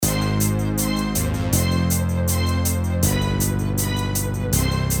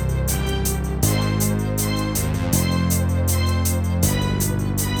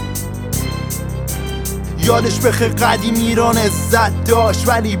یادش بخیر قدیم ایران عزت داشت،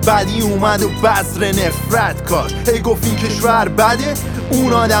 ولی بعدی اومد و بذر نفرت کاش. هی گفت این کشور بده،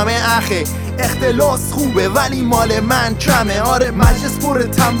 اون آدم اخه، اختلاس خوبه ولی مال من کمه. آره مجلس پر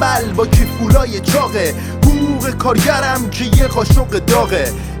تنبل با کیفولای چاقه، حقوق کارگرم که یه قاشق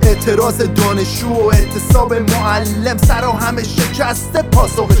داغه. اعتراض دانشجو و اعتصاب معلم، سرا همه شکسته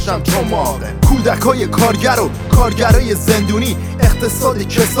پاسخشم چماقه. کودکای کارگر و کارگرای زندونی، اقتصاد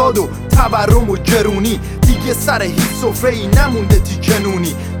کساد و تورم و گرونی، دیگه سر هیچ سفره‌ای نمونده تیکه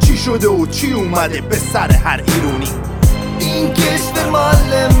نونی. چی شده و چی اومده به سر هر ایرونی؟ این کشور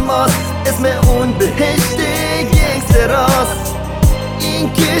مال ماست، اسم اون بهشت گنگستراست.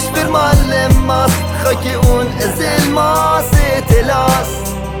 این کشور مال ماست، خاک اون از الماس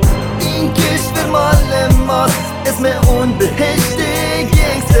اطلاست. این کشور مال ماست، اسم اون بهشت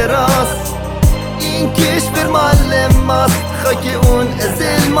گنگستراست. این کشور مال ماست، خاک اون از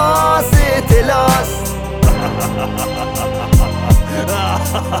الماس اطلاست.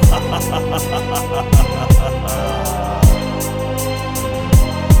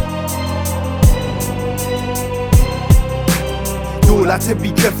 دولت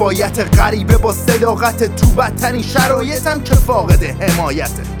بیکفایت غریبه با صداقت، تو بدترین شرایطم که فاقد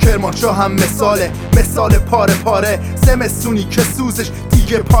حمایت. کرمانشاه هم مثال پاره پاره، زمستونی که سوزش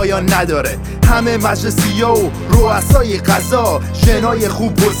دیگه پایان نداره. همه مجلسیا و رؤسای قضا، ژنای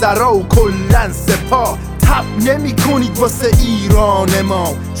خوب وزرا و کلن سپاه. تب نمی کنید واسه ایران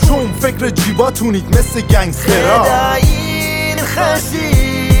ما، چون فکر جیباتونید مثل گنگسترا. این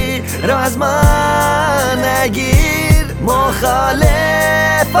خشی را از من نگیر، مخالفره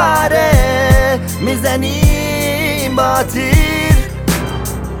میزنیم با تیر.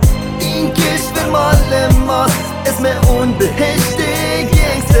 این کشور مال ماست، اسم اون بهشت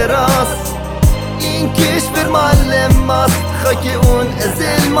گنگستراست. این کشور مال ماست، خاک اون از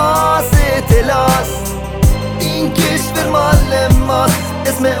الماس اطلاست. این کشور مال ماست،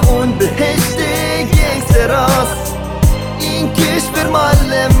 اسم اون بهشت گنگستراست. این کشور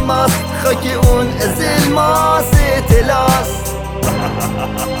مال ماست، خاک اون از الماس اطلاست.